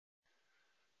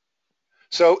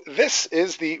So this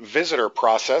is the visitor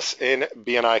process in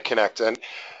BNI Connect. And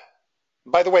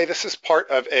by the way, this is part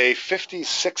of a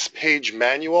 56-page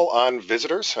manual on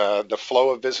visitors, the flow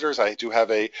of visitors. I do have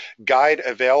a guide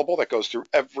available that goes through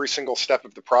every single step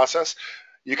of the process.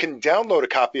 You can download a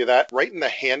copy of that right in the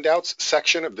handouts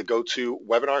section of the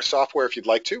GoToWebinar software if you'd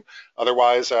like to.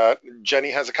 Otherwise,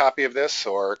 Jenny has a copy of this,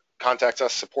 or contact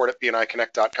us,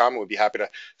 support@bniconnect.com, and we'd be happy to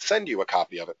send you a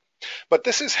copy of it. But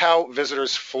this is how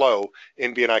visitors flow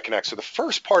in BNI Connect. So the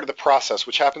first part of the process,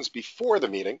 which happens before the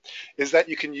meeting, is that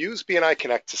you can use BNI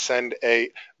Connect to send a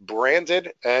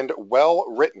branded and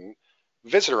well-written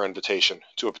visitor invitation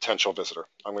to a potential visitor.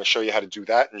 I'm going to show you how to do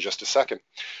that in just a second.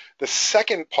 The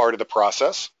second part of the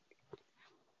process,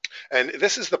 and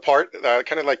this is the part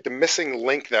kind of like the missing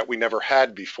link that we never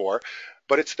had before,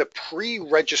 but it's the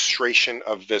pre-registration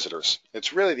of visitors.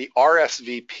 It's really the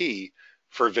RSVP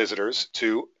for visitors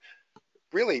to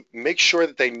really make sure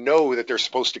that they know that they're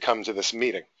supposed to come to this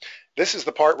meeting. This is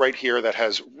the part right here that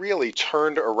has really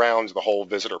turned around the whole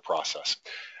visitor process.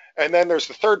 And then there's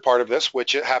the third part of this,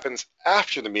 which it happens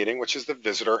after the meeting, which is the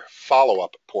visitor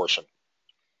follow-up portion.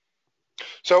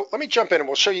 So let me jump in and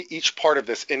we'll show you each part of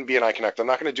this in BNI Connect. I'm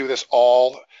not going to do this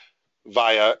all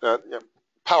via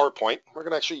PowerPoint. We're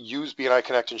going to actually use BNI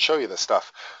Connect and show you this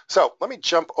stuff. So let me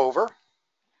jump over.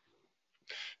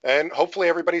 And hopefully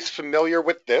everybody's familiar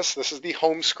with this. This is the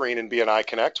home screen in BNI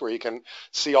Connect where you can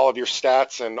see all of your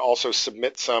stats and also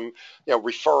submit some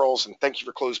referrals and thank you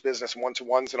for closed business and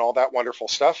one-to-ones and all that wonderful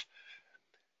stuff.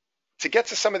 To get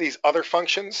to some of these other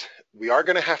functions, we are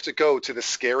going to have to go to the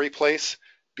scary place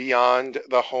beyond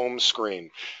the home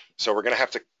screen. So we're going to have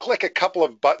to click a couple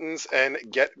of buttons and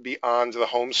get beyond the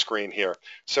home screen here.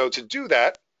 So to do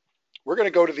that, we're going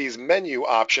to go to these menu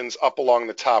options up along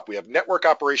the top. We have network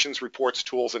operations, reports,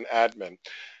 tools, and admin.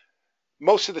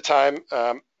 Most of the time,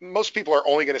 most people are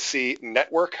only going to see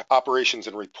network operations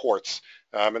and reports.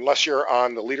 Unless you're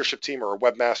on the leadership team or a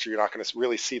webmaster, you're not going to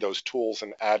really see those tools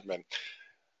and admin.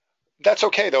 That's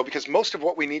okay though, because most of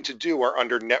what we need to do are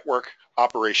under network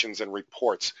operations and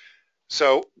reports.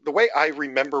 So the way I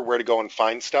remember where to go and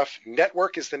find stuff,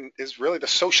 network is really the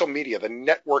social media, the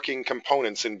networking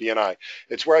components in BNI.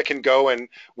 It's where I can go and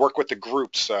work with the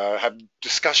groups, have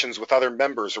discussions with other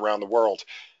members around the world,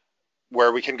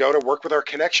 where we can go to work with our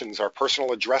connections, our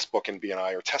personal address book in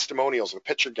BNI, or testimonials, or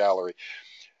picture gallery.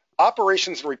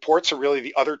 Operations and reports are really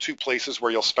the other two places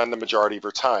where you'll spend the majority of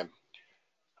your time.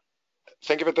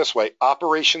 Think of it this way,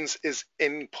 operations is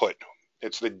input.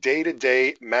 It's the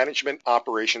day-to-day management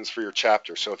operations for your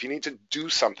chapter. So if you need to do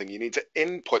something, you need to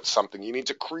input something, you need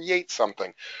to create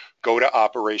something, go to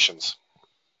operations.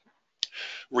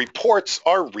 Reports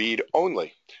are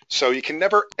read-only. So you can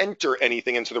never enter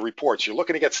anything into the reports. You're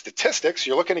looking to get statistics,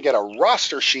 you're looking to get a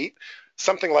roster sheet,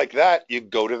 something like that, you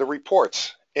go to the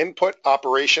reports. Input,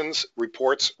 operations,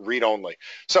 reports, read-only.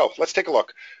 So let's take a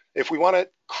look. If we want to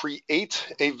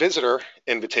create a visitor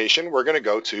invitation, we're going to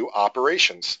go to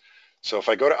operations. So if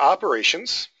I go to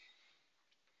operations,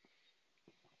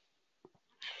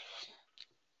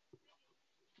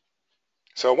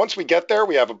 so once we get there,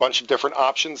 we have a bunch of different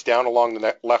options down along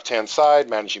the left-hand side,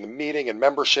 managing the meeting and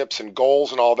memberships and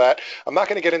goals and all that. I'm not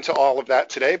going to get into all of that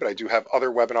today, but I do have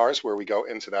other webinars where we go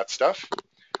into that stuff.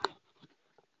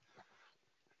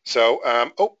 So,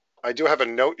 I do have a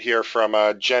note here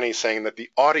from Jenny saying that the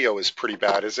audio is pretty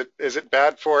bad. Is it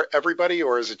bad for everybody,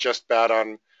 or is it just bad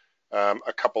on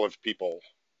a couple of people?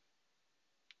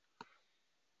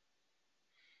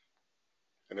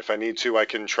 And if I need to, I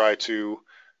can try to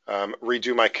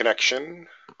redo my connection.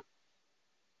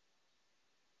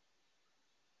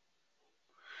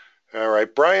 All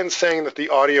right, Brian's saying that the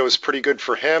audio is pretty good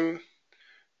for him.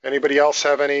 Anybody else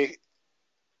have any?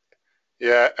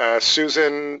 Yeah,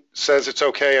 Susan says it's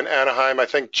okay in Anaheim. I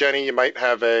think, Jenny, you might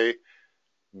have a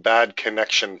bad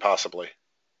connection possibly.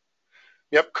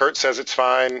 Yep, Kurt says it's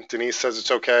fine. Denise says it's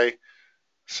okay.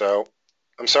 So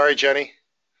I'm sorry, Jenny.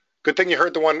 Good thing you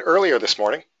heard the one earlier this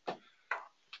morning.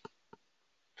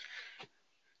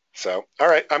 So, all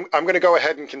right, I'm going to go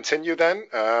ahead and continue then.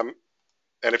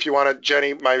 And if you want to,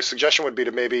 Jenny, my suggestion would be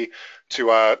to maybe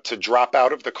to drop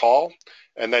out of the call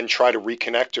and then try to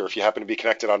reconnect, or if you happen to be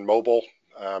connected on mobile,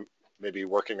 maybe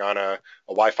working on a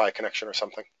Wi-Fi connection or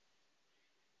something.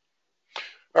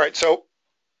 All right, so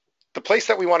the place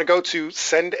that we want to go to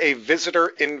send a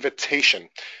visitor invitation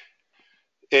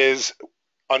is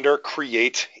under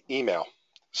Create Email.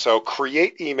 So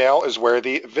Create Email is where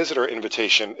the visitor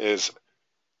invitation is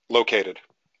located.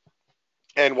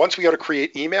 And once we go to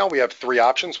create email, we have three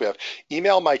options. We have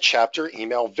email my chapter,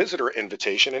 email visitor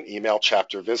invitation, and email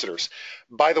chapter visitors.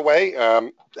 By the way,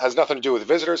 has nothing to do with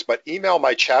visitors, but email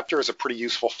my chapter is a pretty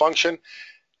useful function.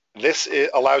 This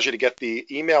allows you to get the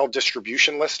email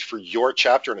distribution list for your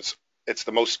chapter, and it's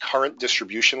the most current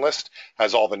distribution list,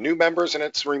 has all the new members, and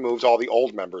it's removed all the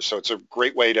old members. So it's a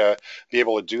great way to be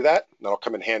able to do that. That'll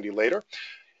come in handy later.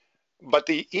 But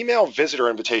the email visitor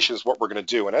invitation is what we're going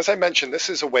to do. And as I mentioned, this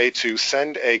is a way to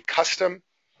send a custom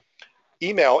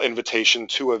email invitation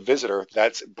to a visitor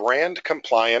that's brand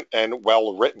compliant and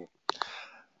well written.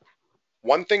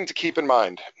 One thing to keep in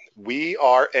mind, we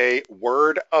are a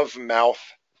word of mouth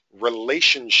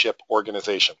relationship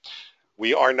organization.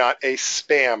 We are not a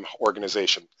spam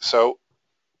organization. So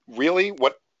really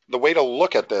the way to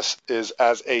look at this is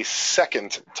as a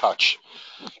second touch.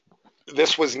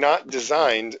 This was not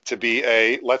designed to be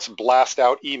a let's blast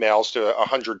out emails to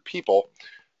 100 people,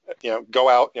 go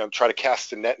out, try to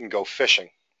cast a net and go fishing.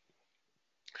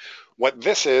 What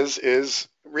this is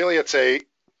really it's a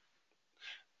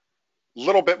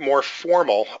little bit more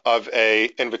formal of a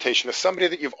invitation to somebody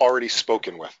that you've already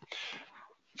spoken with.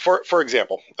 For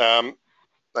example,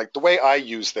 like the way I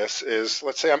use this is,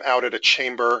 let's say I'm out at a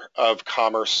Chamber of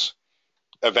Commerce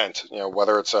event,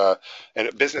 whether it's a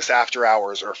business after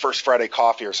hours or a First Friday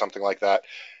coffee or something like that,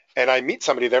 and I meet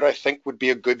somebody there that I think would be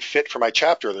a good fit for my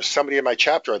chapter. There's somebody in my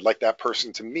chapter I'd like that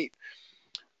person to meet.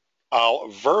 I'll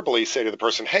verbally say to the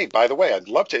person, hey, by the way, I'd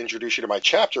love to introduce you to my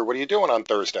chapter. What are you doing on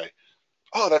Thursday?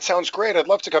 Oh, that sounds great. I'd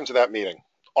love to come to that meeting.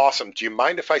 Awesome. Do you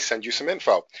mind if I send you some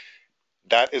info?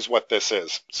 That is what this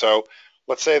is. So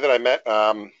let's say that I met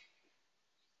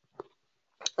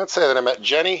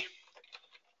Jenny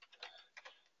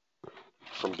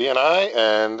from BNI,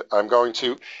 and here's what I'm going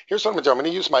to do. I'm going to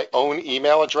use my own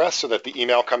email address so that the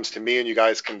email comes to me and you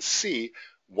guys can see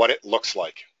what it looks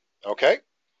like. Okay?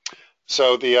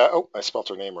 So I spelled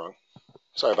her name wrong.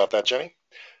 Sorry about that, Jenny.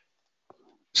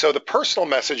 So the personal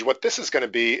message, what this is going to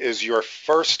be is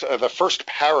the first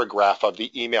paragraph of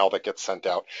the email that gets sent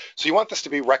out. So you want this to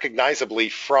be recognizably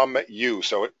from you,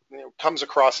 so it comes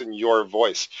across in your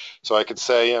voice. So I could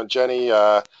say, Jenny,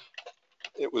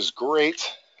 it was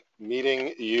great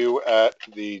meeting you at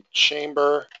the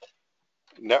Chamber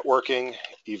networking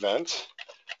event.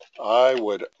 I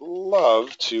would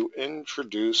love to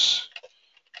introduce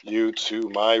you to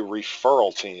my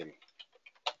referral team.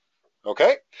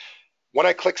 Okay? When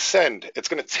I click send, it's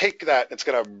going to take that, it's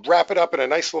going to wrap it up in a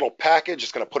nice little package,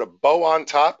 it's going to put a bow on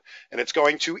top, and it's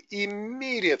going to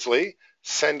immediately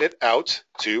send it out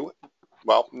to,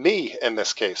 well, me in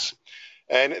this case.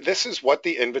 And this is what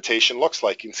the invitation looks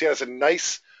like. You can see it has a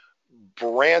nice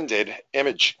branded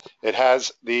image. It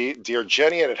has the Dear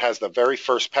Jenny, and it has the very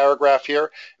first paragraph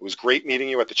here. It was great meeting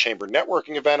you at the Chamber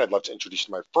networking event. I'd love to introduce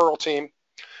you to my referral team.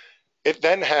 It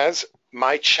then has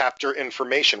my chapter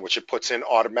information, which it puts in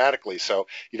automatically. So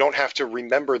you don't have to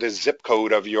remember the zip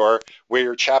code of where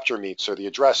your chapter meets or the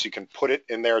address. You can put it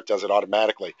in there. It does it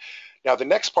automatically. Now, the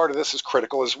next part of this is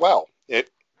critical as well. It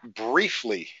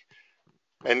briefly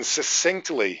and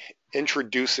succinctly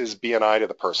introduces BNI to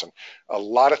the person. A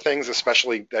lot of things,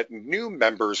 especially that new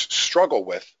members struggle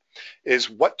with, is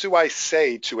what do I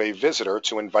say to a visitor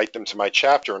to invite them to my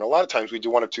chapter? And a lot of times we do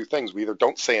one of two things. We either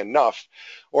don't say enough,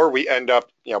 or we end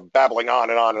up babbling on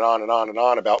and on and on and on and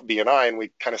on about BNI, and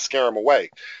we kind of scare them away.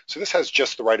 So this has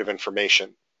just the right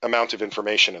amount of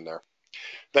information in there.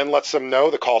 Then lets them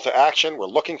know the call to action. We're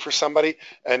looking for somebody.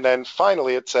 And then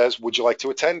finally it says, would you like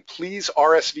to attend? Please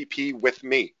RSVP with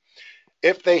me.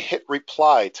 If they hit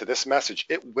reply to this message,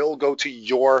 it will go to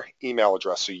your email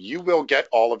address. So you will get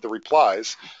all of the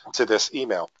replies to this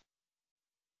email.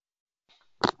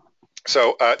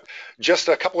 So just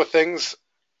a couple of things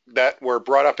that were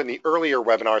brought up in the earlier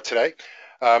webinar today.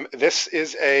 This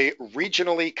is a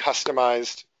regionally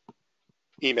customized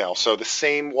email. So the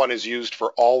same one is used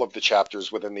for all of the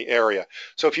chapters within the area.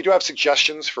 So if you do have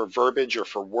suggestions for verbiage or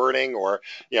for wording, or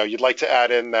you'd like to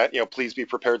add in that please be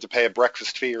prepared to pay a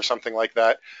breakfast fee or something like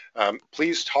that,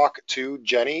 please talk to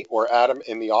Jenny or Adam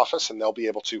in the office and they'll be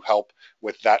able to help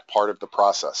with that part of the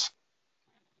process.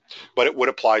 But it would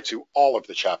apply to all of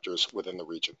the chapters within the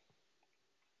region.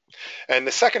 And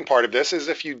the second part of this is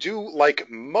if you do like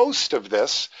most of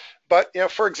this, but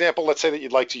for example, let's say that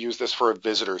you'd like to use this for a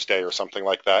visitor's day or something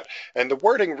like that, and the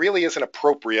wording really isn't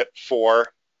appropriate for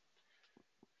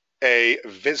a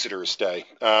visitor's day.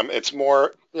 It's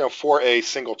more for a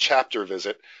single chapter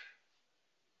visit.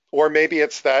 Or maybe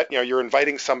it's that you're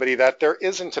inviting somebody that there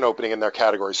isn't an opening in their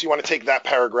category, so you want to take that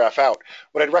paragraph out.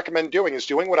 What I'd recommend doing is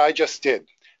doing what I just did.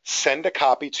 Send a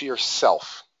copy to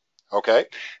yourself. Okay,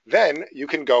 then you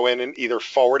can go in and either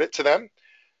forward it to them,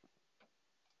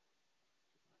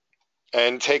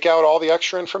 and take out all the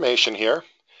extra information here.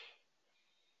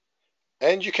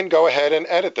 And you can go ahead and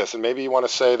edit this. And maybe you want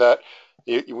to say that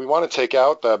we want to take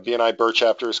out the BNI Burr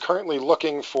chapter is currently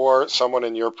looking for someone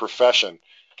in your profession.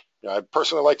 I'd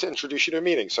personally like to introduce you to a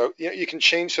meeting. So you can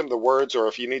change some of the words, or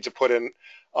if you need to put in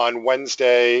on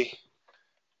Wednesday,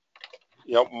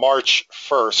 March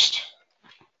 1st,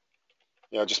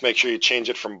 just make sure you change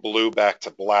it from blue back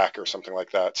to black or something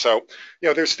like that. So,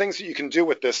 there's things that you can do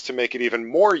with this to make it even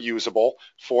more usable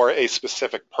for a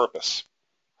specific purpose.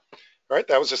 All right,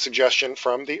 that was a suggestion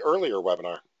from the earlier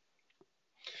webinar.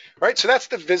 All right, so that's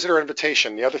the visitor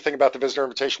invitation. The other thing about the visitor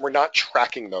invitation, we're not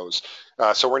tracking those.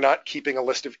 So we're not keeping a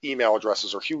list of email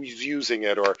addresses or who's using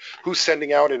it or who's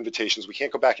sending out invitations. We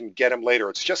can't go back and get them later.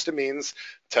 It's just a means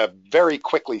to very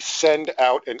quickly send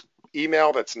out an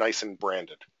email that's nice and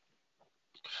branded.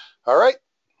 All right,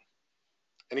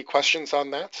 any questions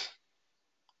on that?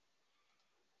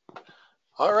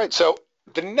 All right, so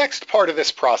the next part of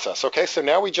this process, okay, so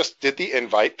now we just did the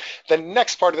invite. The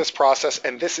next part of this process,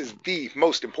 and this is the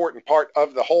most important part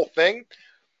of the whole thing,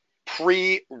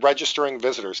 pre-registering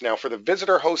visitors. Now, for the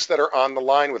visitor hosts that are on the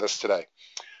line with us today,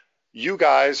 you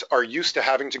guys are used to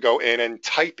having to go in and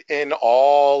type in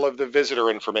all of the visitor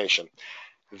information.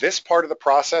 This part of the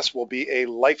process will be a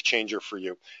life changer for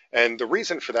you. And the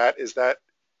reason for that is that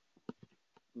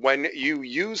when you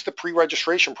use the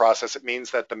pre-registration process, it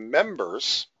means that the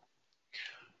members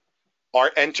are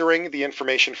entering the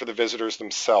information for the visitors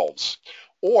themselves,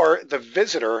 or the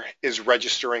visitor is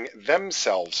registering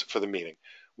themselves for the meeting,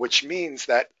 which means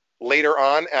that later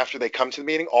on after they come to the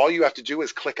meeting, all you have to do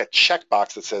is click a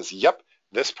checkbox that says, yep,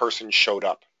 this person showed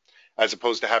up, as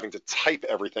opposed to having to type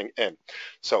everything in.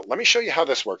 So let me show you how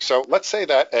this works. So let's say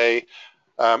that a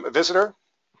visitor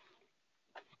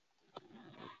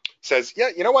says, yeah,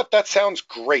 you know what, that sounds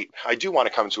great. I do want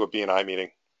to come to a BNI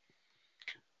meeting.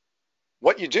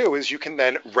 What you do is you can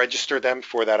then register them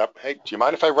for that up. Hey, do you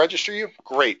mind if I register you?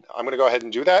 Great. I'm going to go ahead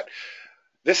and do that.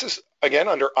 This is, again,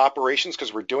 under operations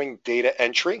because we're doing data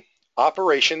entry.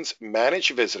 Operations,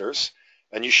 manage visitors,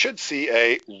 and you should see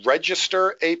a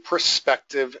register a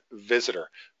prospective visitor.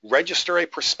 Register a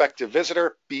prospective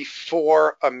visitor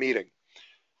before a meeting.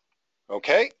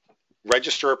 Okay?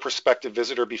 Register a prospective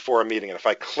visitor before a meeting. And if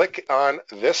I click on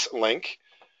this link,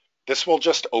 this will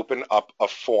just open up a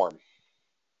form.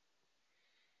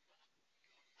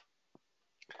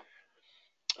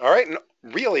 All right, and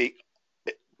really,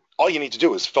 all you need to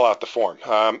do is fill out the form.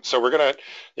 So we're going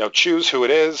to, choose who it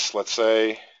is. Let's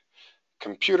say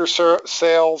computer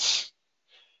sales.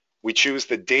 We choose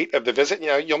the date of the visit.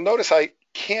 You'll notice I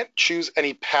can't choose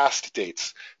any past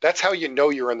dates. That's how you know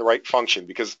you're in the right function,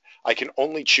 because I can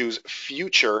only choose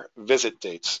future visit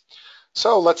dates.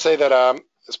 So let's say that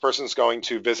this person's going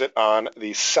to visit on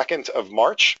the 2nd of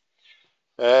March.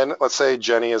 And let's say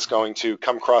Jenny is going to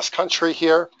come cross country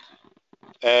here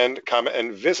and come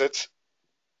and visit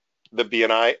the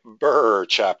BNI Burr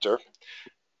chapter.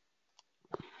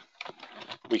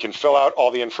 We can fill out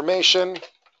all the information.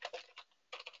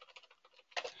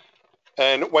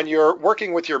 And when you're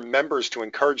working with your members to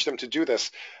encourage them to do this,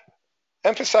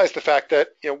 emphasize the fact that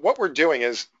what we're doing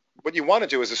is, what you want to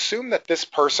do is assume that this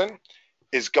person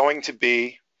is going to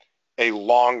be a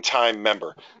long-time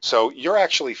member. So you're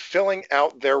actually filling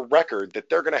out their record that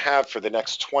they're going to have for the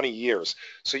next 20 years.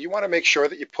 So you want to make sure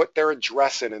that you put their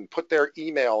address in and put their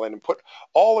email in and put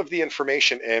all of the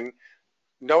information in,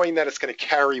 knowing that it's going to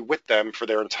carry with them for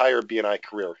their entire BNI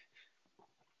career.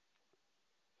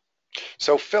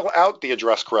 So fill out the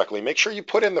address correctly. Make sure you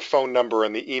put in the phone number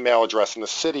and the email address and the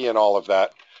city and all of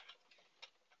that.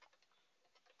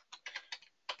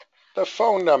 The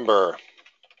phone number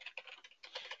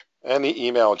and the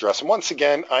email address. And once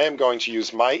again, I am going to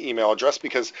use my email address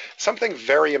because something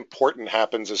very important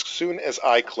happens as soon as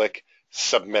I click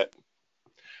submit.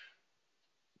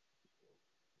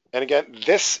 And again,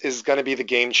 this is going to be the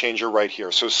game changer right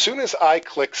here. So as soon as I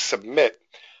click submit,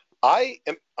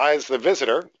 as the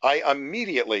visitor, I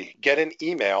immediately get an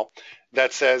email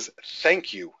that says,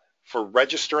 thank you for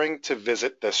registering to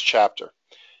visit this chapter.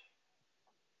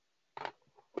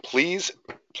 Please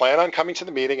plan on coming to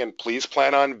the meeting, and please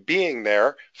plan on being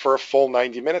there for a full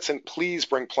 90 minutes, and please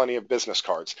bring plenty of business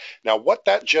cards. Now, what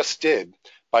that just did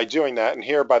by doing that, and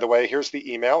here, by the way, here's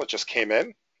the email. It just came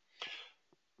in.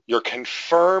 You're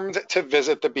confirmed to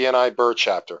visit the BNI Burr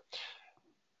chapter.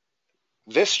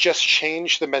 This just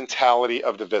changed the mentality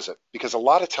of the visit, because a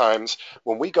lot of times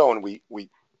when we go and we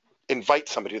invite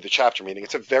somebody to the chapter meeting,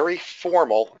 it's a very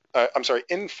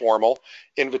informal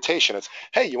invitation. It's,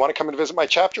 hey, you want to come and visit my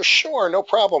chapter? Sure, no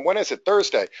problem. When is it?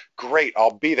 Thursday. Great,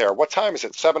 I'll be there. What time is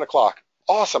it? 7 o'clock.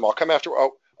 Awesome, I'll come after.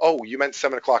 Oh, Oh, you meant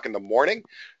 7 o'clock in the morning?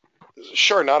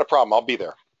 Sure, not a problem. I'll be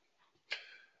there.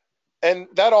 And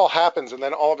that all happens, and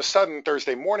then all of a sudden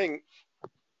Thursday morning,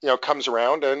 comes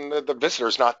around and the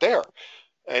visitor's not there.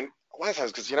 And a lot of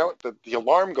times, because the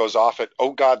alarm goes off at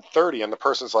oh God 30, and the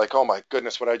person's like, oh my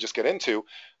goodness, what did I just get into? I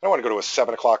don't want to go to a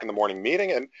 7 o'clock in the morning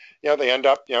meeting, and they end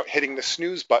up hitting the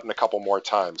snooze button a couple more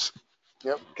times.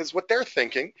 Because what they're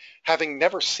thinking, having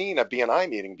never seen a BNI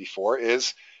meeting before,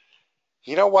 is,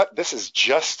 you know what, this is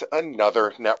just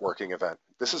another networking event.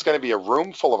 This is going to be a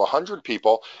room full of 100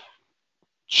 people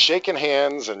shaking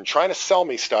hands and trying to sell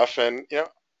me stuff, and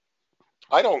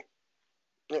I don't.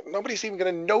 Nobody's even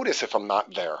going to notice if I'm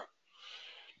not there.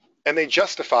 And they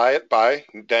justify it by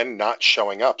then not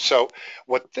showing up. So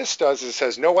what this does is it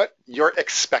says, know what? You're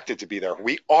expected to be there.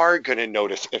 We are going to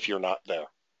notice if you're not there.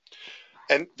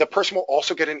 And the person will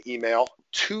also get an email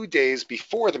 2 days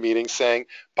before the meeting saying,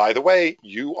 by the way,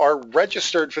 you are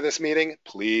registered for this meeting.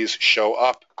 Please show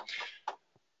up.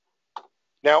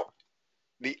 Now,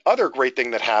 the other great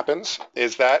thing that happens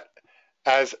is that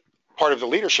as part of the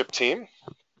leadership team,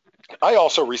 I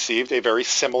also received a very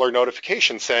similar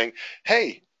notification saying,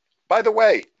 hey, by the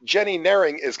way, Jenny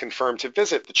Naring is confirmed to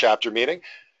visit the chapter meeting.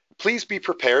 Please be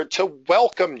prepared to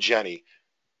welcome Jenny.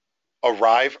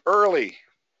 Arrive early.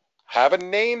 Have a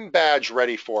name badge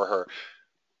ready for her.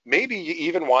 Maybe you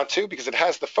even want to, because it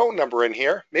has the phone number in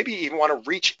here, maybe you even want to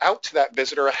reach out to that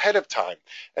visitor ahead of time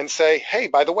and say, hey,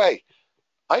 by the way,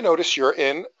 I notice you're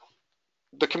in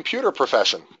the computer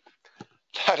profession.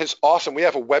 That is awesome. We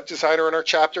have a web designer in our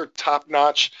chapter, top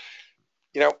notch.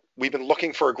 We've been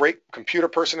looking for a great computer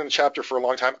person in the chapter for a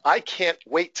long time. I can't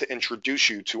wait to introduce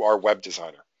you to our web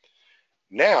designer.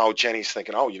 Now Jenny's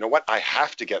thinking, oh, you know what? I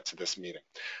have to get to this meeting.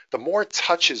 The more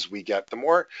touches we get, the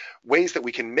more ways that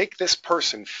we can make this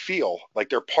person feel like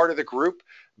they're part of the group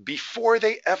before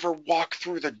they ever walk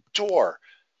through the door,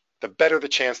 the better the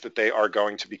chance that they are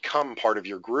going to become part of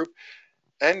your group.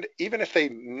 And even if they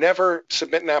never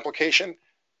submit an application,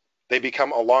 they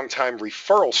become a long-time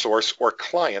referral source or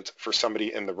client for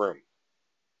somebody in the room.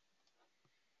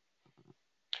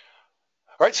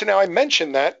 All right, so now I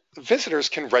mentioned that visitors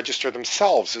can register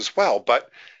themselves as well, but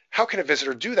how can a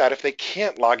visitor do that if they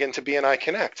can't log into BNI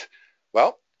Connect?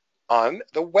 Well, on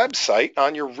the website,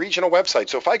 on your regional website.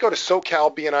 So if I go to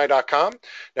socalbni.com,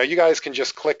 now you guys can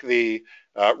just click the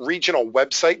regional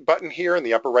website button here in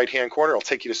the upper right-hand corner. It'll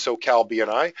take you to Socal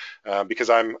BNI.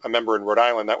 Because I'm a member in Rhode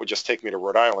Island, that would just take me to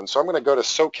Rhode Island. So I'm going to go to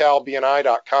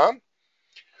socalbni.com.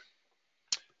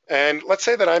 And let's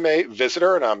say that I'm a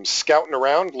visitor and I'm scouting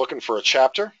around looking for a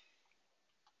chapter.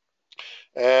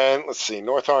 And let's see,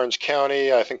 North Orange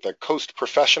County, I think the Coast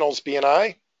Professionals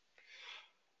BNI.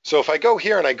 So if I go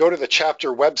here and I go to the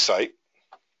chapter website,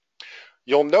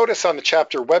 you'll notice on the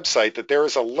chapter website that there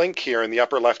is a link here in the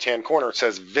upper left-hand corner. It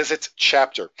says Visit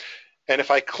Chapter. And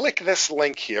if I click this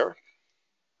link here,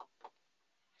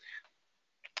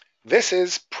 this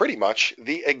is pretty much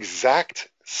the exact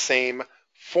same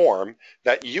form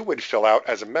that you would fill out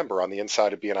as a member on the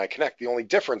inside of BNI Connect. The only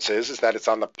difference is that it's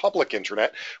on the public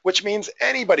internet, which means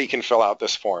anybody can fill out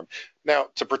this form. Now,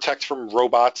 to protect from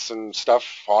robots and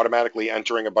stuff automatically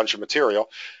entering a bunch of material,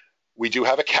 we do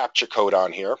have a CAPTCHA code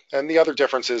on here. And the other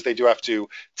difference is they do have to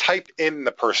type in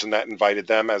the person that invited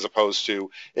them as opposed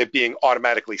to it being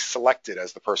automatically selected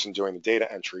as the person doing the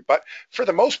data entry. But for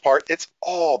the most part, it's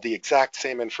all the exact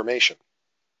same information.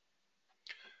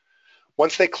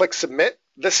 Once they click submit,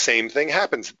 the same thing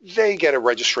happens. They get a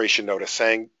registration notice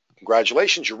saying,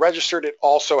 congratulations, you're registered. It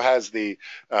also has the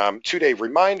 2-day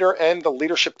reminder, and the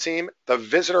leadership team, the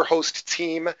visitor host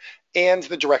team, and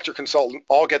the director consultant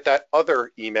all get that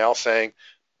other email saying,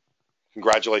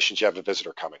 congratulations, you have a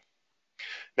visitor coming.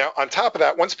 Now, on top of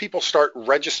that, once people start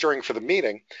registering for the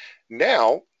meeting,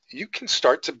 now you can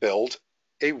start to build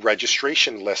a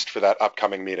registration list for that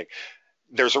upcoming meeting.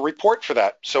 There's a report for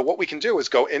that. So what we can do is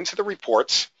go into the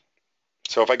reports.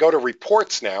 So if I go to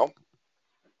reports now,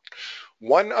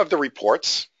 one of the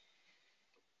reports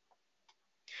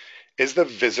is the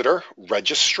visitor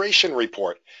registration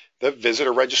report. The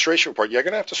visitor registration report. You're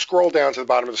going to have to scroll down to the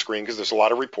bottom of the screen because there's a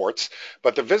lot of reports.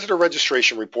 But the visitor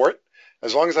registration report,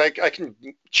 as long as I can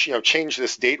change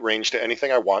this date range to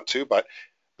anything I want to, but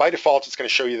by default it's going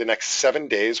to show you the next 7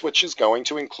 days, which is going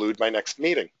to include my next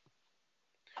meeting.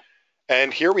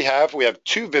 And here we have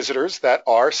 2 visitors that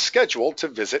are scheduled to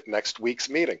visit next week's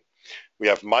meeting. We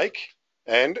have Mike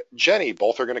and Jenny.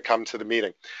 Both are going to come to the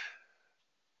meeting.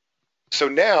 So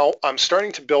now I'm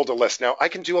starting to build a list. Now I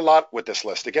can do a lot with this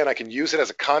list. Again, I can use it as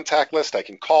a contact list. I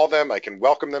can call them. I can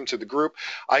welcome them to the group.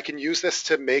 I can use this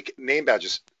to make name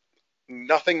badges.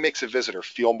 Nothing makes a visitor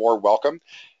feel more welcome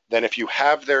than if you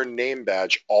have their name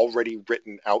badge already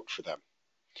written out for them.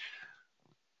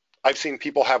 I've seen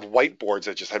people have whiteboards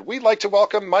that just said, "We'd like to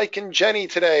welcome Mike and Jenny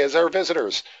today as our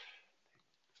visitors."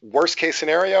 Worst case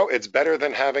scenario, it's better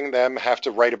than having them have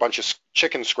to write a bunch of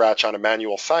chicken scratch on a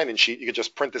manual sign-in sheet. You could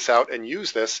just print this out and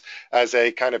use this as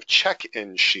a kind of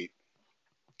check-in sheet.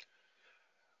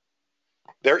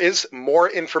 There is more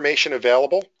information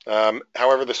available.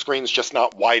 However, the screen's just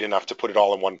not wide enough to put it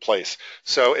all in one place.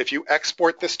 So if you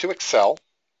export this to Excel,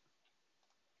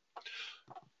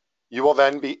 you will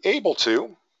then be able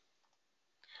to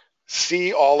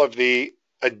see all of the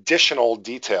additional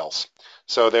details.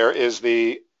 So there is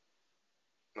the,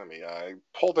 let me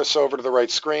pull this over to the right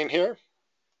screen here.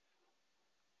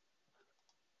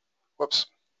 Whoops.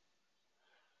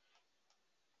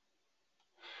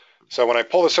 So when I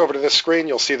pull this over to this screen,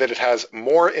 you'll see that it has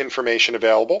more information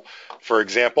available. For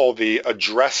example, the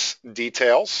address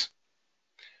details.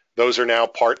 Those are now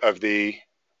part of the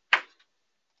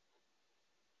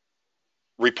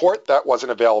report. That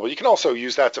wasn't available. You can also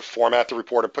use that to format the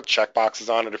report and put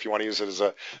checkboxes on it if you want to use it as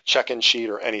a check-in sheet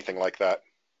or anything like that.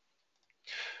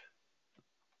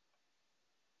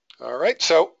 All right,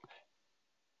 so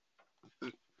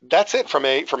that's it from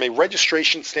a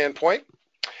registration standpoint.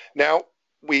 Now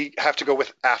we have to go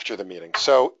with after the meeting.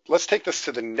 So let's take this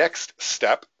to the next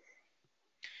step.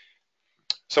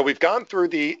 So we've gone through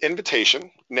the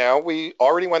invitation. Now we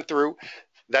already went through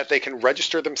that they can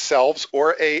register themselves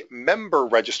or a member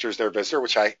registers their visitor,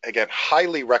 which I, again,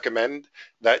 highly recommend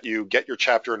that you get your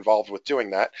chapter involved with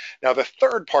doing that. Now, the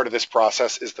third part of this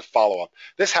process is the follow-up.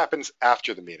 This happens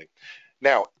after the meeting.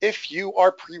 Now, if you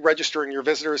are pre-registering your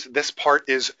visitors, this part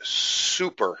is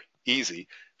super easy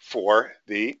for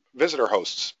the visitor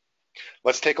hosts.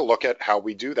 Let's take a look at how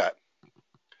we do that.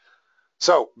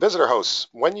 So visitor hosts,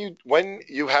 when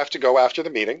you have to go after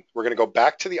the meeting, we're going to go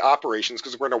back to the operations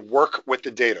because we're going to work with the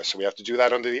data. So we have to do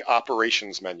that under the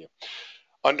operations menu.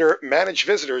 Under manage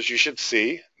visitors, you should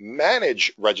see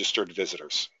manage registered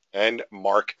visitors and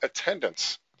mark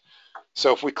attendance.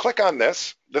 So if we click on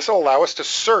this, this will allow us to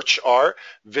search our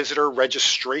visitor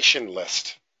registration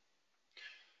list.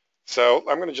 So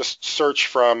I'm going to just search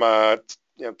from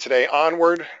today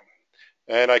onward,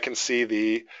 and I can see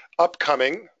the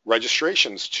upcoming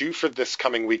registrations, 2 for this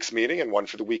coming week's meeting and 1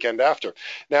 for the weekend after.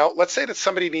 Now, let's say that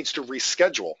somebody needs to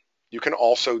reschedule. You can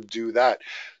also do that.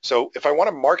 So if I want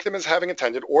to mark them as having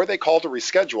attended or they call to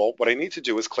reschedule, what I need to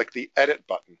do is click the edit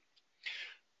button.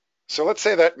 So let's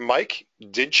say that Mike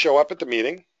did show up at the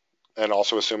meeting, and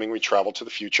also assuming we travel to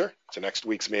the future, to next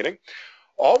week's meeting.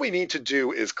 All we need to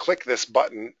do is click this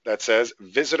button that says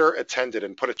visitor attended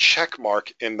and put a check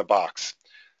mark in the box.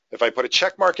 If I put a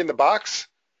check mark in the box,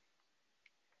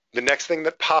 the next thing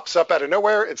that pops up out of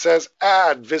nowhere, it says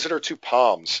add visitor to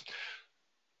Palms.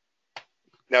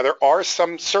 Now there are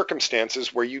some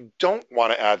circumstances where you don't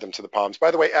want to add them to the Palms.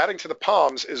 By the way, adding to the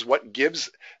Palms is what gives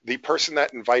the person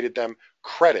that invited them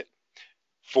credit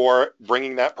for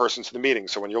bringing that person to the meeting.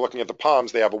 So when you're looking at the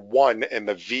Palms, they have a 1 in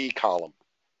the V column.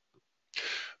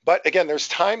 But again, there's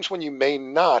times when you may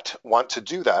not want to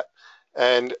do that.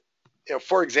 And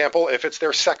for example, if it's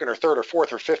their second or third or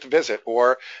fourth or fifth visit,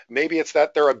 or maybe it's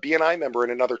that they're a BNI member in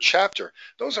another chapter,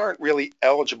 those aren't really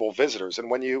eligible visitors. And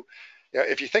when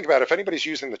if you think about it, if anybody's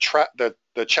using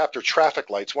the chapter traffic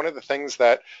lights, one of the things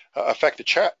that affect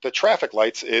the traffic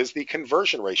lights is the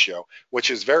conversion ratio, which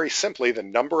is very simply the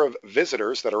number of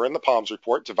visitors that are in the Palms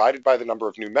report divided by the number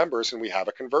of new members, and we have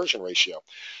a conversion ratio.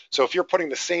 So if you're putting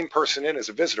the same person in as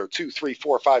a visitor 2, 3,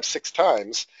 4, 5, 6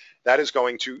 times, that is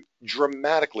going to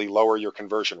dramatically lower your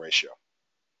conversion ratio.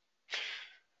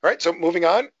 All right, so moving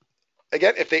on.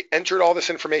 Again, if they entered all this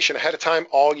information ahead of time,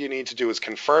 all you need to do is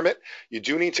confirm it. You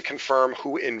do need to confirm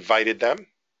who invited them.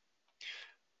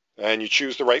 And you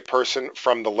choose the right person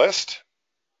from the list.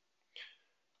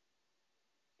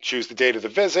 Choose the date of the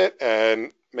visit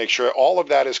and make sure all of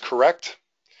that is correct.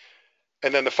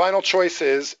 And then the final choice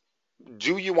is,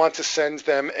 do you want to send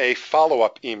them a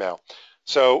follow-up email?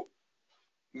 So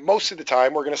most of the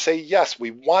time, we're going to say, yes, we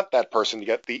want that person to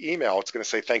get the email. It's going to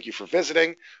say, thank you for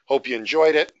visiting. Hope you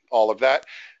enjoyed it, all of that.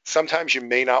 Sometimes you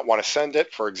may not want to send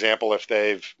it. For example, if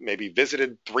they've maybe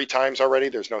visited 3 times already,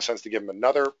 there's no sense to give them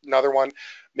another one.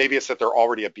 Maybe it's that they're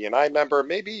already a BNI member.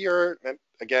 Maybe you're,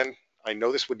 again, I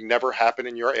know this would never happen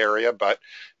in your area, but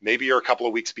maybe you're a couple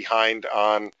of weeks behind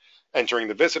on entering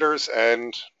the visitors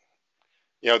and,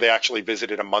 they actually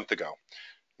visited a month ago.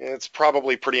 It's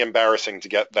probably pretty embarrassing to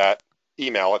get that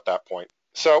email at that point.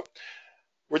 So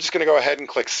we're just going to go ahead and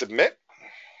click submit.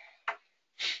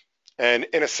 And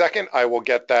in a second, I will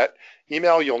get that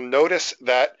email. You'll notice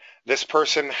that this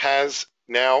person has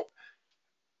now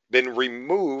been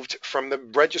removed from the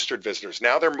registered visitors.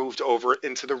 Now they're moved over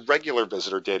into the regular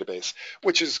visitor database,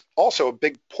 which is also a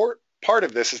big part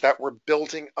of this, is that we're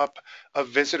building up a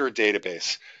visitor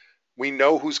database. We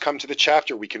know who's come to the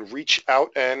chapter. We can reach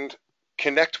out and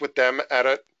connect with them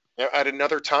at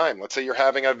another time. Let's say you're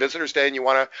having a visitors day and you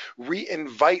want to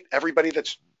re-invite everybody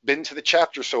that's been to the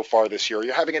chapter so far this year.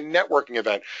 You're having a networking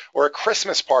event or a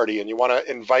Christmas party and you want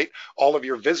to invite all of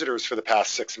your visitors for the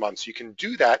past 6 months. You can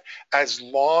do that as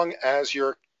long as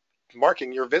you're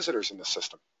marking your visitors in the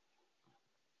system.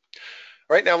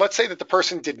 All right, now let's say that the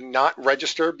person did not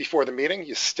register before the meeting.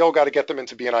 You still got to get them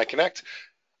into BNI Connect.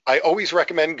 I always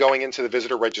recommend going into the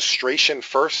visitor registration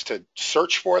first to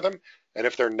search for them. And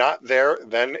if they're not there,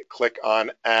 then click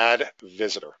on Add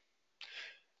Visitor.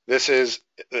 This is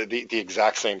the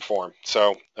exact same form.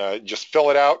 So just fill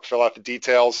it out, fill out the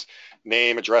details,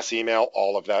 name, address, email,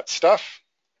 all of that stuff.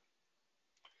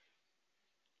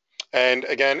 And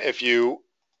again, if you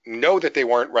know that they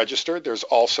weren't registered, there's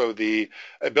also the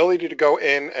ability to go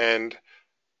in and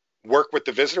work with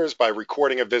the visitors by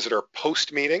recording a visitor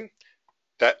post-meeting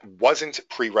that wasn't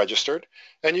pre-registered.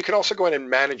 And you can also go in and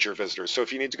manage your visitors. So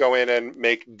if you need to go in and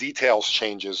make details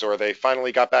changes, or they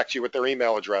finally got back to you with their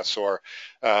email address, or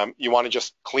you want to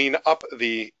just clean up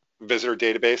the visitor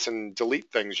database and delete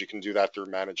things, you can do that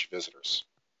through Manage Visitors.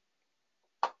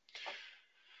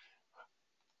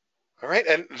 All right,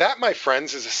 and that, my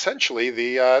friends, is essentially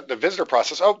the visitor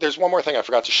process. Oh, there's one more thing I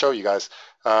forgot to show you guys.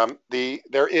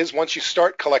 There is, once you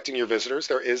start collecting your visitors,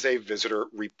 there is a visitor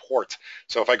report.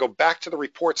 So if I go back to the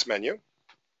reports menu,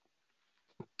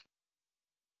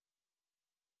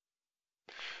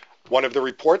 one of the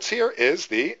reports here is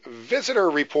the visitor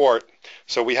report.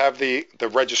 So we have the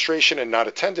registration and not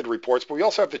attended reports, but we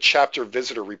also have the chapter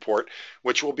visitor report,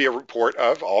 which will be a report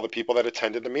of all the people that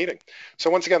attended the meeting. So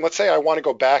once again, let's say I want to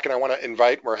go back and I want to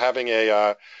invite, we're going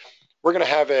to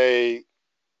have a,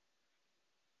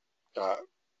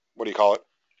 what do you call it?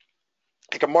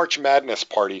 Like a March Madness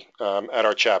party at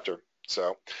our chapter.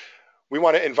 So we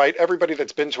want to invite everybody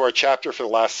that's been to our chapter for the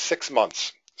last 6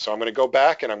 months. So I'm going to go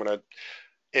back and I'm going to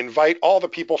invite all the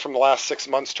people from the last 6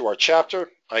 months to our chapter.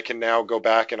 I can now go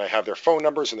back and I have their phone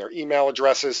numbers and their email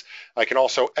addresses. I can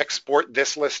also export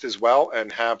this list as well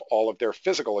and have all of their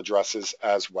physical addresses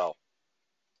as well.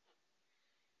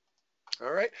 All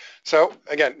right, so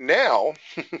again, now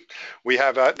we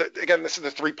have, again, this is the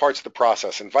 3 parts of the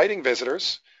process: inviting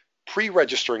visitors,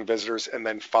 pre-registering visitors, and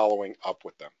then following up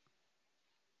with them.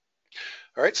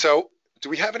 All right, so do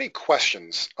we have any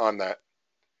questions on that?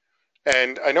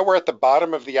 And I know we're at the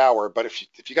bottom of the hour, but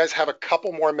if you guys have a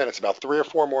couple more minutes, about 3 or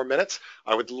 4 more minutes,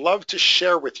 I would love to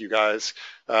share with you guys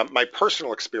my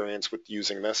personal experience with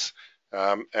using this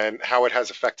and how it has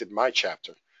affected my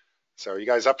chapter. So are you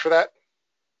guys up for that?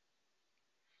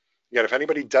 Again, if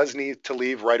anybody does need to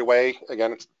leave right away,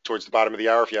 again, it's towards the bottom of the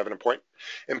hour. If you have an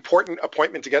important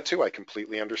appointment to get to, I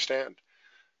completely understand.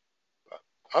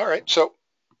 All right, so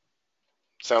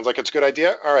sounds like it's a good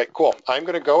idea. All right, cool. I'm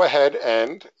going to go ahead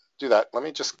and do that. Let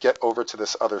me just get over to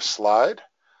this other slide.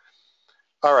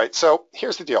 All right, so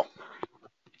here's the deal.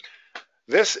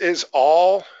 This is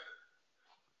all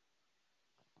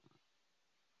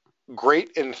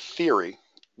great in theory,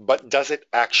 but does it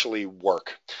actually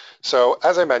work? So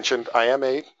as I mentioned, I am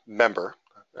a member.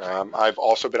 I've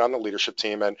also been on the leadership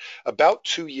team, and about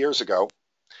 2 years ago,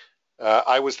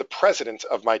 I was the president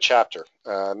of my chapter.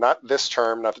 Not this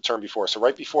term, not the term before. So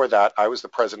right before that, I was the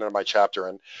president of my chapter,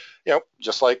 and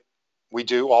just like we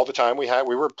do all the time, we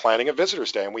were planning a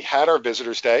visitors day, and we had our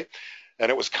visitors day,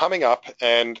 and it was coming up,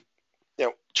 and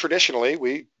traditionally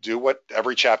we do what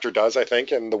every chapter does, I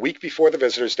think, and the week before the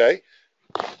visitors day,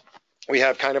 we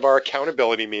have kind of our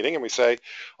accountability meeting, and we say,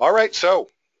 all right, so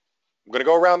I'm going to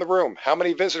go around the room. How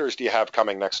many visitors do you have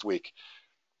coming next week?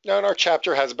 And our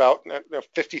chapter has about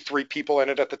 53 people in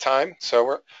it at the time. So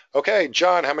we're, okay,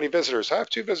 John, how many visitors? I have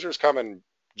 2 visitors coming.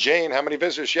 Jane, how many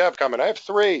visitors do you have coming? I have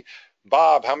 3.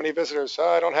 Bob, how many visitors?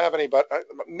 I don't have any, but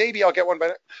maybe I'll get one.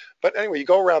 But anyway, you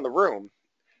go around the room,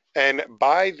 and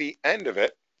by the end of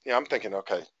it, I'm thinking,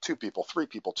 okay, 2 people, 3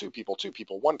 people, 2 people, 2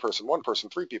 people, 1 person,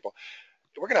 3 people.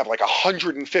 We're going to have like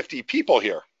 150 people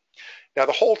here. Now,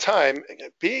 the whole time,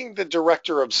 being the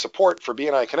director of support for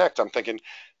BNI Connect, I'm thinking,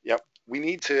 we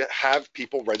need to have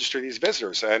people register these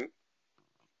visitors. And,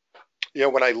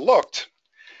 when I looked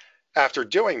after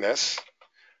doing this,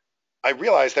 I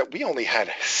realized that we only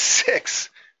had 6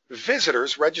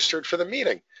 visitors registered for the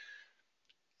meeting.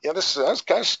 I was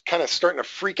kind of starting to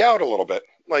freak out a little bit.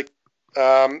 Like,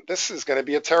 this is going to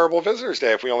be a terrible visitors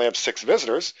day if we only have 6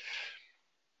 visitors.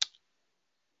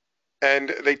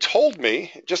 And they told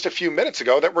me just a few minutes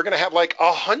ago that we're going to have like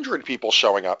 100 people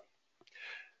showing up.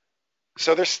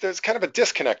 So there's kind of a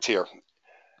disconnect here.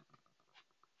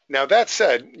 Now that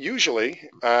said, usually,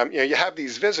 you have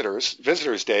these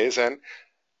visitors days, and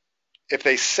if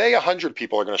they say 100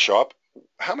 people are going to show up,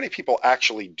 how many people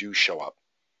actually do show up?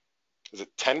 Is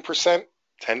it 10%,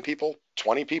 10 people,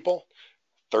 20 people,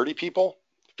 30 people,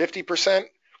 50%?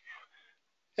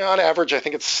 On average, I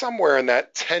think it's somewhere in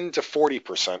that 10 to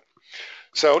 40%.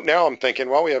 So now I'm thinking,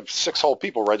 well, we have 6 whole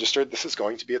people registered. This is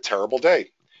going to be a terrible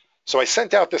day. So I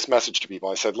sent out this message to people.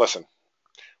 I said, listen,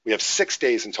 we have 6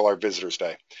 days until our visitors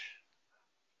day.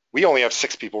 We only have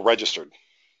 6 people registered.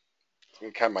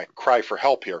 Kind of my cry for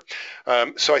help here.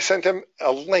 So I sent them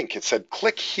a link. It said,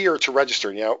 click here to register.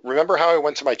 Remember how I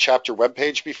went to my chapter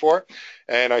webpage before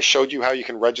and I showed you how you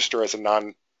can register as a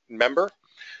non-member?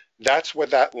 That's what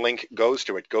that link goes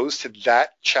to. It goes to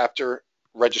that chapter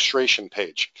registration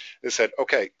page. It said,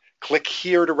 okay, click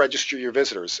here to register your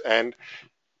visitors. And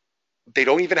they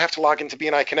don't even have to log into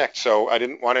BNI Connect. So I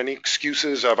didn't want any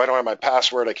excuses of I don't have my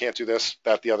password, I can't do this,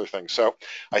 that, the other thing. So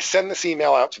I send this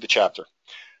email out to the chapter.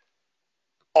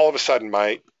 All of a sudden,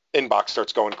 my inbox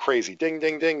starts going crazy. Ding,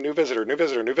 ding, ding, new visitor, new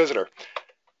visitor, new visitor.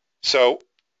 So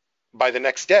by the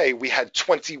next day, we had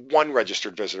 21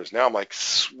 registered visitors. Now I'm like,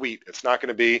 sweet, it's not going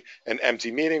to be an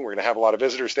empty meeting. We're going to have a lot of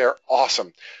visitors there. Awesome.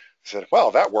 I said,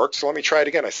 well, that worked, so let me try it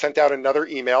again. I sent out another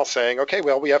email saying, okay,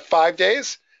 well, we have 5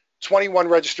 days, 21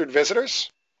 registered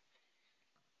visitors.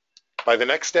 By the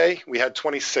next day, we had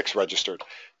 26 registered.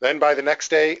 Then by the next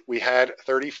day, we had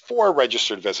 34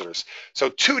 registered visitors. So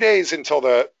 2 days until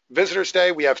the visitors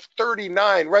day, we have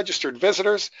 39 registered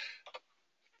visitors.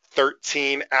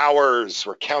 13 hours.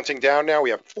 We're counting down now.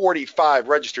 We have 45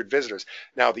 registered visitors.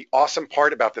 Now, the awesome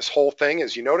part about this whole thing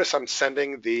is you notice I'm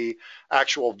sending the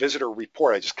actual visitor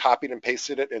report. I just copied and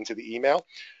pasted it into the email,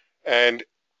 and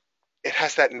it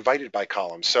has that invited by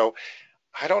column. So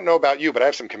I don't know about you, but I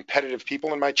have some competitive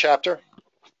people in my chapter.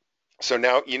 So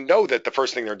now you know that the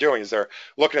first thing they're doing is they're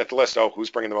looking at the list. Oh, who's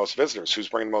bringing the most visitors? Who's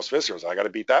bringing the most visitors? I got to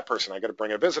beat that person. I got to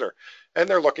bring a visitor. And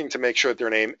they're looking to make sure that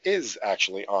their name is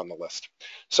actually on the list.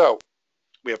 So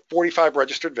we have 45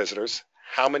 registered visitors.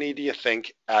 How many do you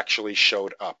think actually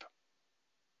showed up?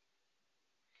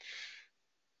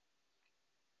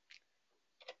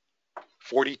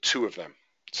 42 of them.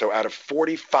 So out of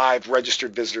 45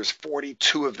 registered visitors,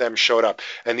 42 of them showed up.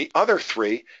 And the other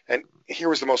 3, and here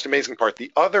was the most amazing part,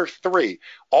 the other 3,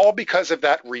 all because of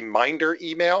that reminder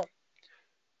email,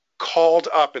 called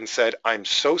up and said, I'm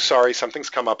so sorry, something's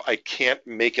come up. I can't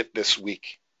make it this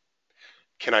week.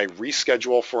 Can I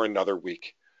reschedule for another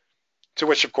week? To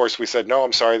which, of course, we said, no,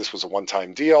 I'm sorry, this was a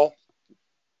one-time deal.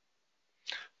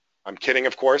 I'm kidding,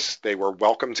 of course. They were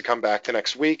welcome to come back the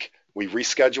next week. We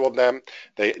rescheduled them.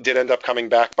 They did end up coming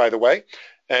back, by the way.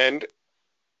 And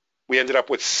we ended up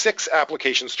with 6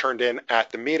 applications turned in at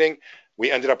the meeting.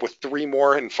 We ended up with 3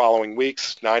 more in following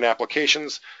weeks, 9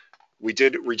 applications. We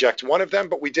did reject 1 of them,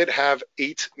 but we did have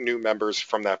 8 new members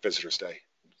from that Visitors Day.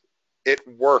 It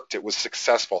worked. It was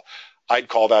successful. I'd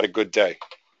call that a good day.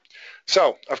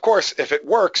 So, of course, if it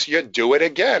works, you do it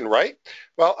again, right?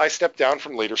 Well, I stepped down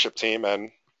from leadership team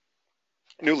and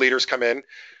new leaders come in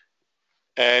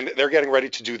and they're getting ready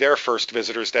to do their first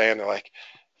Visitors Day, and they're like,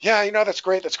 yeah, that's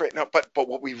great, that's great. No, but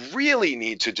what we really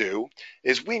need to do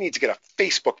is we need to get a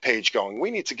Facebook page going. We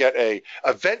need to get a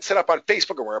event set up on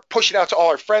Facebook, and we're going to push it out to all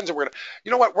our friends, and we're going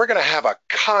to, we're going to have a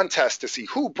contest to see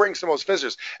who brings the most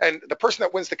visitors. And the person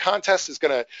that wins the contest is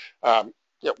going to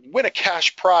win a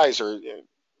cash prize or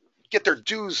get their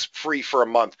dues free for a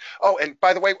month. Oh, and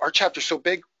by the way, our chapter's so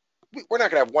big, we're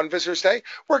not going to have 1 Visitors Day.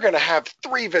 We're going to have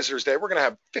 3 Visitors Day. We're going to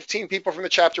have 15 people from the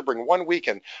chapter bring 1 week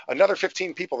and another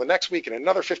 15 people the next week and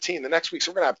another 15 the next week.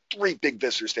 So we're going to have 3 big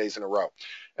Visitors Days in a row.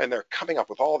 And they're coming up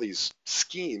with all these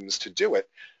schemes to do it.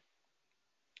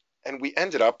 And we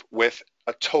ended up with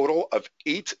a total of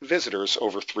 8 visitors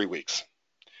over 3 weeks.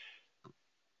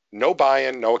 No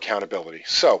buy-in, no accountability.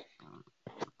 So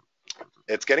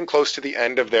it's getting close to the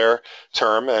end of their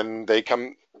term, and they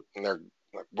come and they're,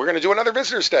 we're going to do another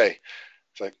Visitors Day.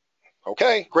 It's like,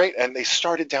 okay, great. And they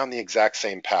started down the exact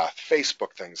same path,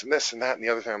 Facebook things and this and that and the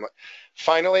other thing. I'm like,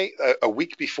 finally, a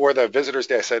week before the Visitors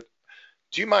Day, I said,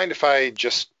 do you mind if I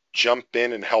just jump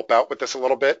in and help out with this a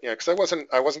little bit? Because I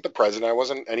wasn't the president. I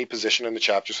wasn't any position in the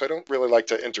chapter, so I don't really like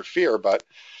to interfere, but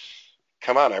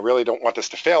come on, I really don't want this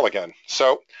to fail again.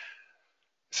 So I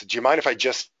said, do you mind if I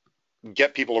just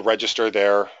get people to register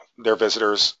their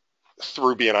visitors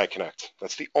through BNI Connect?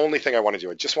 That's the only thing I want to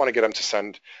do. I just want to get them to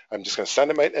send, I'm just going to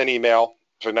send them an email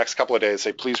for the next couple of days,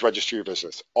 say, please register your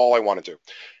visitors. All I want to do.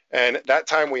 And that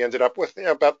time we ended up with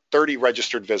about 30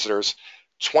 registered visitors.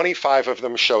 25 of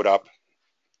them showed up,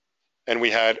 and we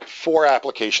had 4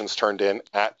 applications turned in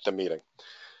at the meeting.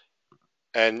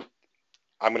 And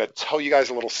I'm going to tell you guys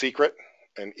a little secret,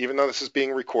 and even though this is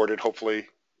being recorded, hopefully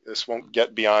this won't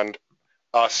get beyond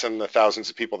us and the thousands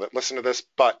of people that listen to this,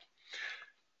 but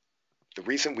the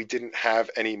reason we didn't have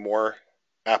any more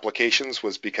applications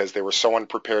was because they were so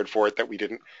unprepared for it that we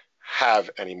didn't have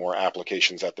any more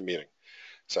applications at the meeting.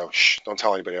 So don't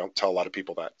tell anybody, don't tell a lot of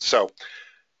people that. So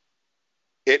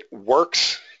it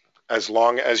works as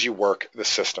long as you work the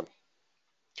system.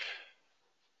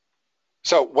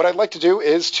 So what I'd like to do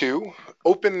is to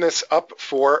open this up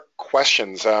for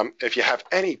questions. If you have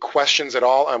any questions at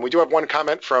all, we do have one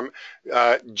comment from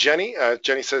Jenny.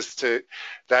 Jenny says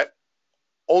that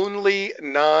only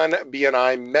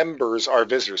non-BNI members are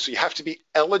visitors. So you have to be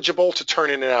eligible to turn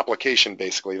in an application,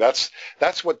 basically. That's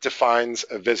what defines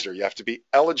a visitor. You have to be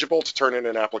eligible to turn in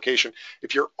an application.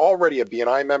 If you're already a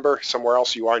BNI member somewhere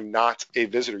else, you are not a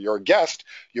visitor. You're a guest.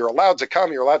 You're allowed to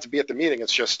come. You're allowed to be at the meeting.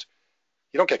 It's just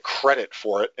you don't get credit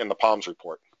for it in the POMS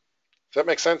report. Does that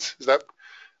make sense? Is that,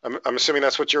 I'm assuming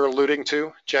that's what you're alluding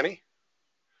to, Jenny?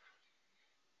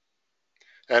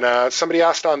 And somebody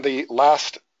asked on the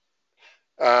last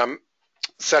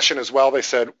session as well, they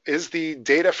said, is the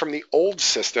data from the old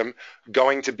system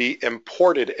going to be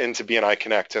imported into BNI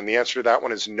Connect? And the answer to that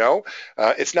one is no.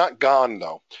 It's not gone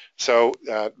though. So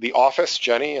the office,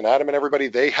 Jenny and Adam and everybody,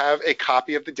 they have a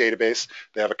copy of the database.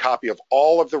 They have a copy of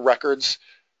all of the records.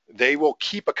 They will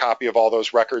keep a copy of all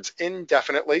those records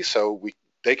indefinitely, so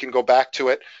they can go back to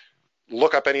it,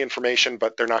 look up any information,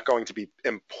 but they're not going to be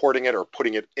importing it or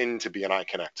putting it into BNI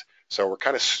Connect. So we're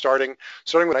kind of starting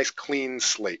with a nice clean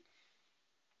slate.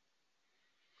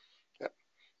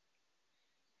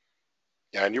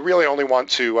 Yeah, and you really only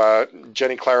want to,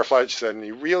 Jenny clarified, and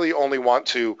you really only want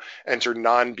to enter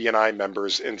non-BNI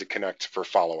members into Connect for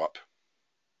follow-up.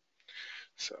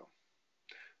 So,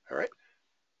 all right.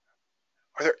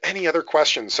 Are there any other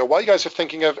questions? So while you guys are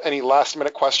thinking of any last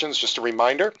minute questions, just a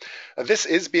reminder, this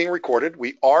is being recorded.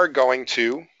 We are going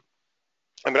to,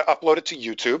 I'm going to upload it to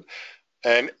YouTube.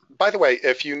 And by the way,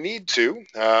 if you need to,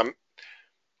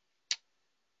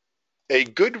 a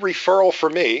good referral for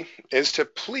me is to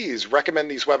please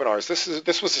recommend these webinars.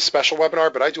 This was a special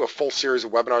webinar, but I do a full series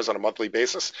of webinars on a monthly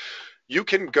basis. You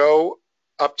can go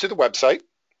up to the website,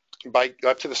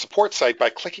 up to the support site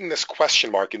by clicking this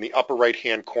question mark in the upper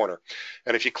right-hand corner.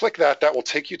 And if you click that, that will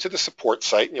take you to the support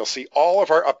site, and you'll see all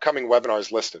of our upcoming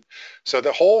webinars listed. So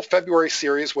the whole February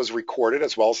series was recorded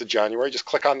as well as the January. Just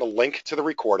click on the link to the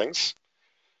recordings.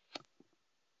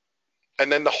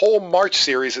 And then the whole March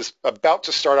series is about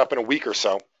to start up in a week or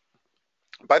so.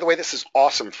 By the way, this is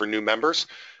awesome for new members.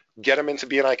 Get them into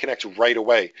BNI Connect right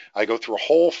away. I go through a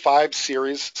whole 5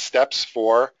 series steps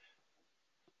for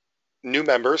new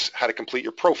members, how to complete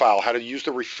your profile, how to use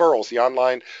the referrals, the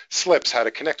online slips, how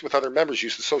to connect with other members,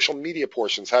 use the social media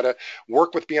portions, how to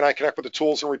work with BNI Connect with the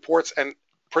tools and reports, and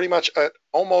pretty much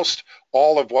almost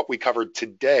all of what we covered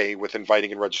today with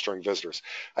inviting and registering visitors.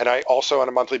 And I also on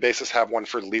a monthly basis have one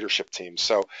for leadership teams.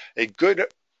 So a good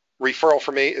referral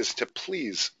for me is to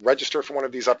please register for one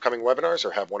of these upcoming webinars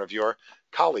or have one of your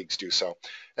colleagues do so.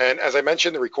 And as I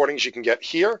mentioned, the recordings you can get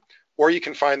here, or you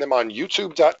can find them on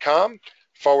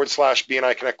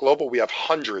youtube.com/BNI Connect Global. We have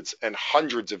hundreds and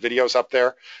hundreds of videos up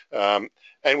there.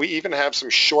 And we even have some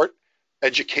short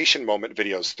education moment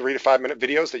videos, 3 to 5 minute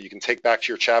videos that you can take back to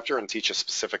your chapter and teach a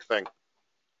specific thing.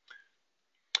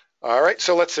 All right,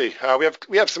 so let's see.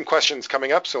 We have some questions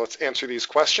coming up, so let's answer these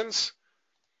questions.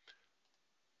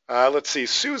 Let's see.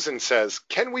 Susan says,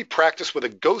 can we practice with a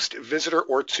ghost visitor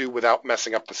or 2 without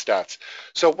messing up the stats?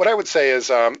 So what I would say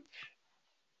is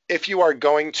if you are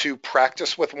going to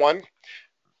practice with one,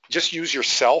 just use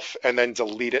yourself and then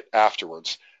delete it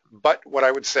afterwards. But what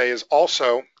I would say is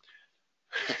also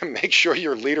make sure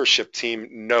your leadership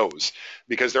team knows,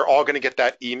 because they're all going to get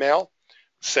that email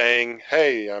saying,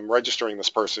 hey, I'm registering this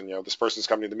person, this person's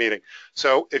coming to the meeting.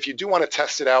 So if you do want to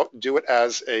test it out, do it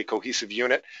as a cohesive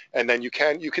unit, and then you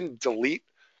can delete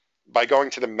by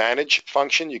going to the manage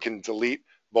function. You can delete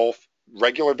both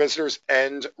regular visitors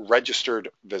and registered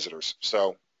visitors.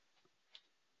 So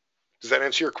does that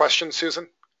answer your question, Susan?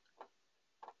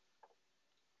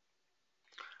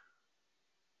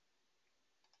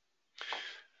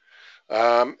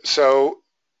 So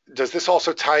does this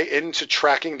also tie into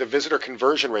tracking the visitor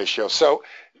conversion ratio? So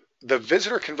the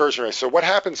visitor conversion ratio, so what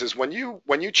happens is when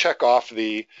you check off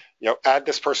the, add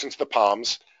this person to the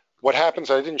POMS, what happens,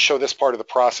 I didn't show this part of the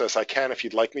process, I can if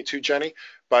you'd like me to, Jenny,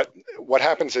 but what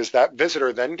happens is that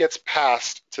visitor then gets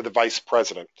passed to the vice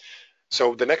president.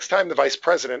 So the next time the vice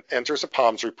president enters a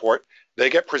POMS report, they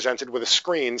get presented with a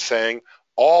screen saying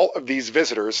all of these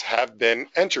visitors have been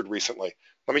entered recently.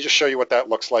 Let me just show you what that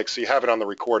looks like so you have it on the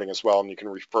recording as well and you can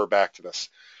refer back to this.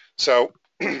 So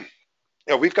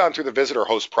we've gone through the visitor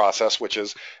host process, which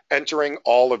is entering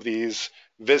all of these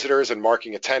visitors and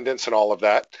marking attendance and all of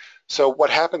that. So what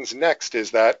happens next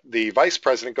is that the vice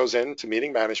president goes into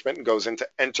meeting management and goes in to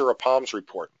enter a POMS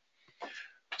report.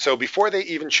 So before they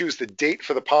even choose the date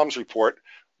for the POMS report,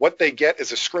 what they get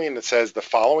is a screen that says the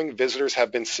following visitors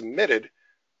have been submitted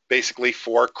basically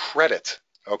for credit.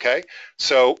 Okay,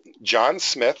 so John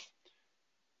Smith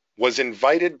was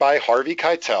invited by Harvey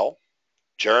Keitel.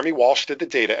 Jeremy Walsh did the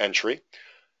data entry.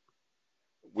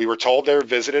 We were told they're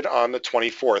visited on the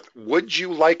 24th. Would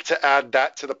you like to add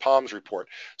that to the POMS report?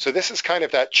 So this is kind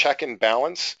of that check and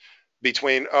balance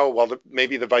between, oh, well,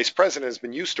 maybe the vice president has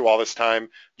been used to all this time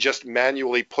just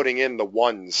manually putting in the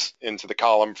ones into the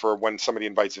column for when somebody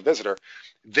invites a visitor.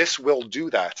 This will do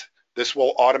that. This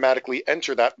will automatically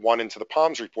enter that one into the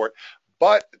POMS report,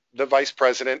 but the vice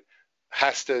president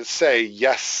has to say,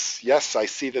 yes, yes, I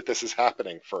see that this is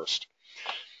happening first.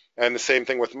 And the same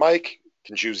thing with Mike.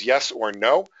 Can choose yes or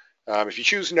no. If you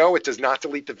choose no, it does not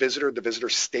delete the visitor. The visitor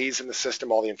stays in the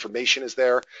system. All the information is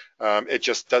there. It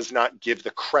just does not give the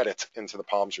credit into the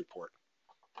POMS report.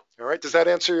 All right, does that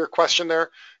answer your question there,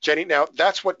 Jenny? Now,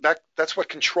 that's what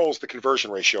controls the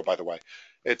conversion ratio, by the way.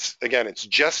 It's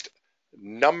just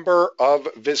number of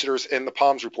visitors in the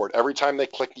POMS report. Every time they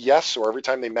click yes or every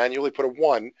time they manually put a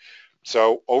 1,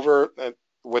 so over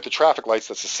with the traffic lights,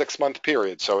 that's a 6-month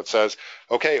period. So it says,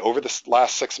 okay, over the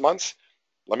last 6 months,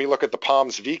 let me look at the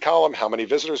POMS V column. How many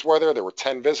visitors were there? There were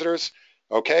 10 visitors.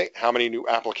 Okay, how many new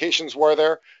applications were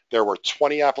there? There were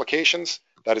 20 applications.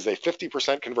 That is a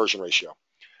 50% conversion ratio.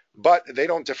 But they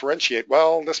don't differentiate,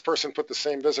 well, this person put the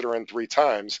same visitor in 3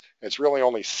 times. It's really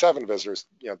only 7 visitors.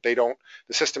 The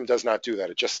system does not do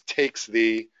that. It just takes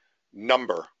the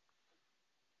number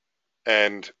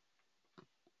and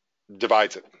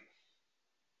divides it.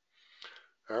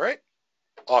 All right,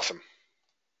 awesome.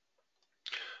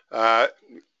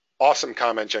 Awesome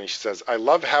comment, Jenny. She says, I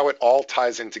love how it all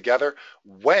ties in together.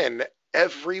 When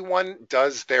everyone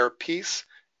does their piece,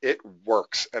 it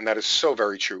works. And that is so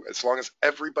very true, as long as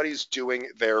everybody's doing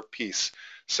their piece.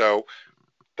 So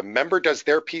the member does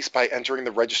their piece by entering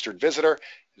the registered visitor.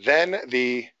 Then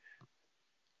the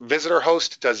visitor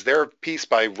host does their piece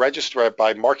by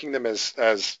marking them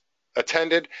as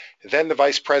attended. Then the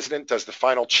vice president does the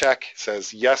final check,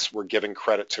 says, yes, we're giving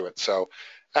credit to it. So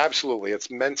absolutely,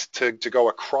 it's meant to go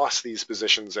across these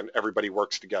positions and everybody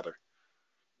works together.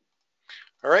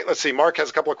 All right, let's see. Mark has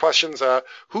a couple of questions.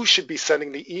 Who should be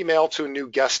sending the email to a new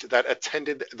guest that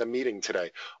attended the meeting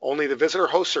today? Only the visitor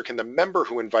host, or can the member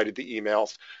who invited the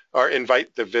emails or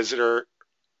invite the visitor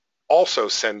also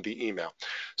send the email?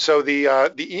 So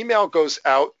the email goes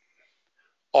out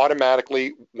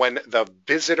automatically when the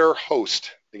visitor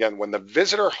host, again, when the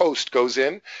visitor host goes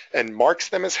in and marks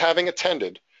them as having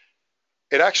attended,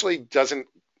 it actually doesn't,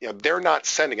 they're not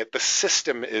sending it. The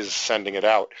system is sending it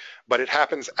out, but it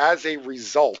happens as a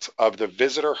result of the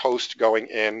visitor host going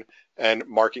in and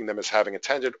marking them as having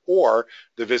attended, or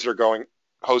the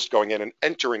host going in and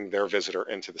entering their visitor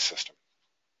into the system.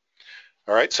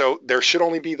 All right, so there should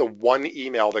only be the one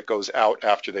email that goes out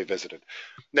after they visited.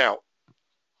 Now,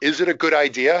 is it a good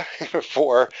idea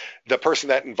for the person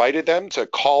that invited them to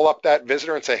call up that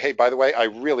visitor and say, hey, by the way, I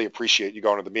really appreciate you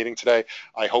going to the meeting today.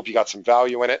 I hope you got some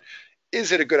value in it.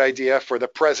 Is it a good idea for the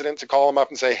president to call him up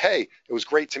and say, hey, it was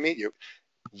great to meet you?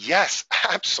 Yes,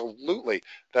 absolutely.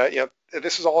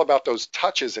 This is all about those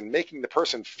touches and making the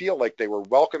person feel like they were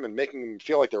welcome and making them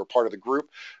feel like they were part of the group.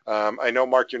 I know,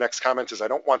 Mark, your next comment is, I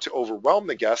don't want to overwhelm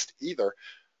the guest either.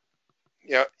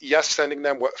 Yes, sending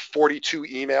them 42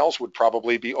 emails would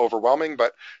probably be overwhelming,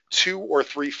 but 2 or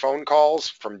 3 phone calls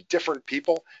from different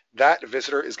people, that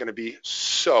visitor is going to be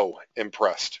so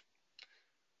impressed.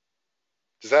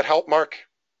 Does that help, Mark?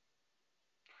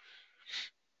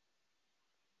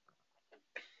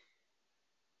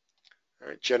 All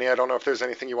right, Jenny, I don't know if there's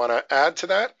anything you want to add to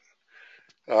that.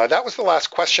 That was the last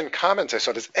question comment I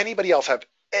saw. Does anybody else have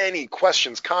any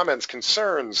questions, comments,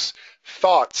 concerns,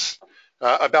 thoughts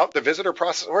about the visitor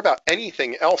process or about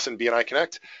anything else in BNI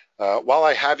Connect? While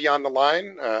I have you on the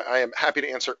line, I am happy to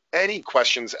answer any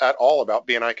questions at all about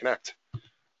BNI Connect.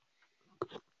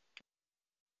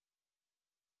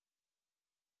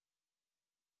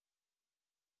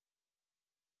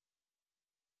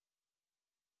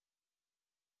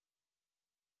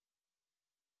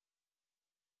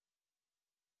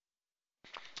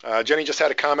 Jenny just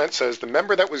had a comment, says the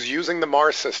member that was using the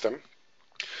MAR system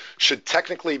should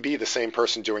technically be the same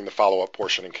person doing the follow-up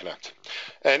portion in Connect.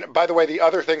 And by the way, the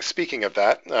other thing, speaking of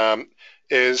that,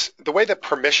 is the way that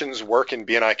permissions work in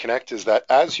BNI Connect is that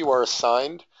as you are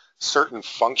assigned certain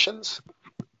functions,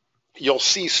 you'll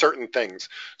see certain things.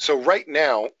 So right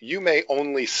now, you may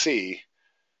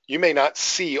not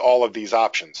see all of these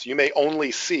options. You may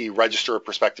only see register a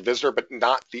prospective visitor, but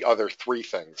not the other three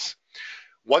things.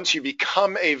 Once you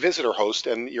become a visitor host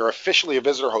and you're officially a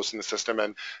visitor host in the system,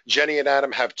 and Jenny and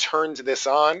Adam have turned this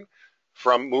on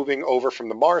from moving over from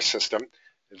the Mars system,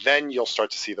 then you'll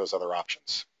start to see those other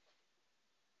options.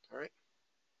 All right.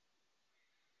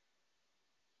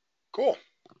 Cool.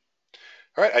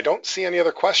 All right, I don't see any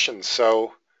other questions,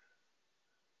 so.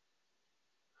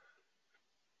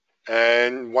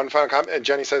 And one final comment,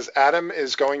 Jenny says, Adam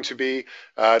is going to be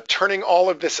turning all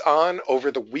of this on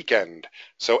over the weekend.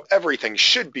 So everything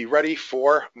should be ready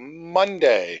for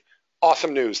Monday.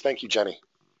 Awesome news. Thank you, Jenny.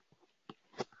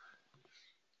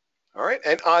 All right,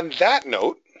 and on that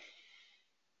note,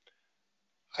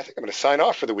 I think I'm going to sign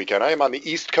off for the weekend. I am on the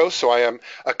East Coast, so I am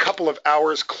a couple of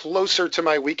hours closer to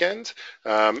my weekend,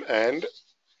 and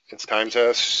it's time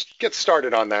to get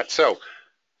started on that. So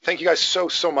thank you guys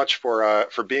so much for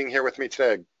being here with me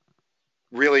today.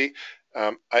 Really,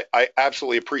 I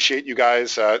absolutely appreciate you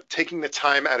guys taking the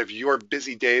time out of your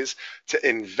busy days to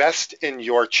invest in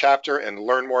your chapter and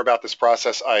learn more about this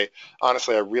process.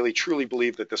 Honestly, I really truly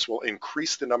believe that this will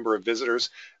increase the number of visitors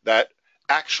that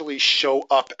actually show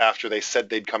up after they said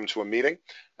they'd come to a meeting,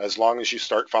 as long as you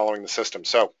start following the system.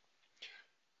 So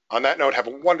on that note, have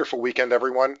a wonderful weekend,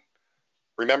 everyone.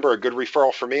 Remember, a good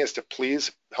referral for me is to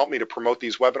please help me to promote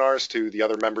these webinars to the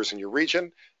other members in your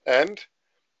region, and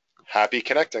happy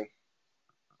connecting.